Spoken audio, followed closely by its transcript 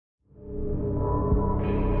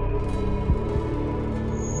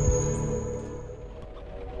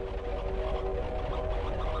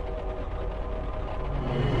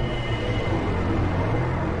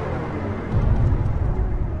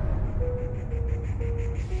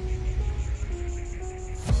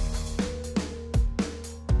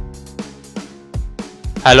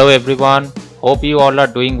Hello everyone, hope you all are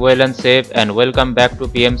doing well and safe, and welcome back to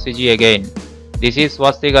PMCG again. This is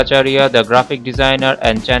Swastick Acharya, the graphic designer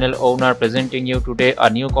and channel owner, presenting you today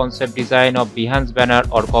a new concept design of Behance banner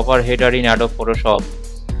or cover header in Adobe Photoshop.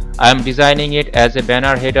 I am designing it as a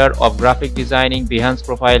banner header of graphic designing Behance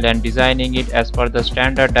profile and designing it as per the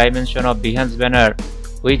standard dimension of Behance banner,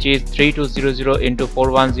 which is 3200 into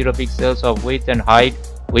 410 pixels of width and height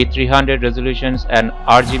with 300 resolutions and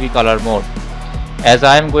RGB color mode. As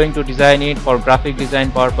I am going to design it for graphic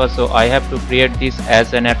design purpose, so I have to create this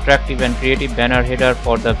as an attractive and creative banner header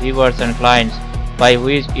for the viewers and clients, by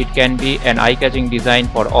which it can be an eye-catching design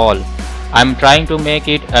for all. I am trying to make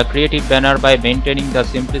it a creative banner by maintaining the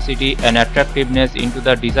simplicity and attractiveness into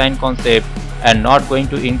the design concept and not going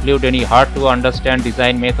to include any hard to understand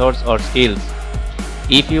design methods or skills.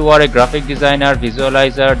 If you are a graphic designer,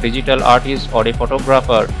 visualizer, digital artist or a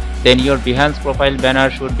photographer, then your Behance profile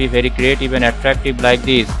banner should be very creative and attractive like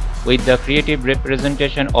this, with the creative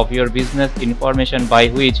representation of your business information by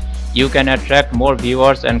which you can attract more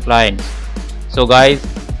viewers and clients. So guys,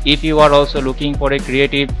 if you are also looking for a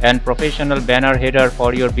creative and professional banner header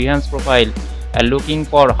for your Behance profile and looking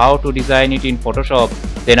for how to design it in Photoshop,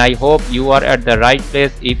 then I hope you are at the right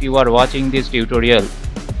place if you are watching this tutorial.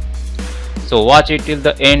 So watch it till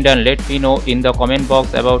the end and let me know in the comment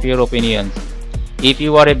box about your opinions. If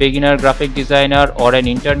you are a beginner graphic designer or an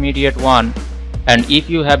intermediate one, and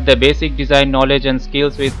if you have the basic design knowledge and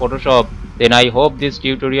skills with Photoshop, then I hope this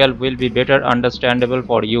tutorial will be better understandable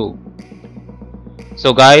for you.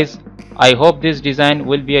 So guys, I hope this design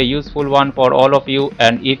will be a useful one for all of you,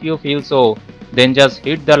 and if you feel so, then just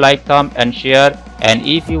hit the like thumb and share, and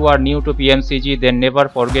if you are new to PMCG, then never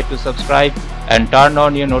forget to subscribe and turn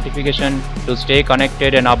on your notification to stay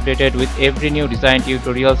connected and updated with every new design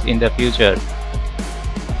tutorials in the future.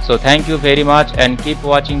 So thank you very much and keep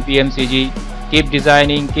watching PMCG, keep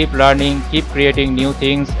designing, keep learning, keep creating new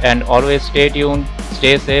things, and always stay tuned,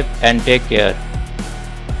 stay safe and take care.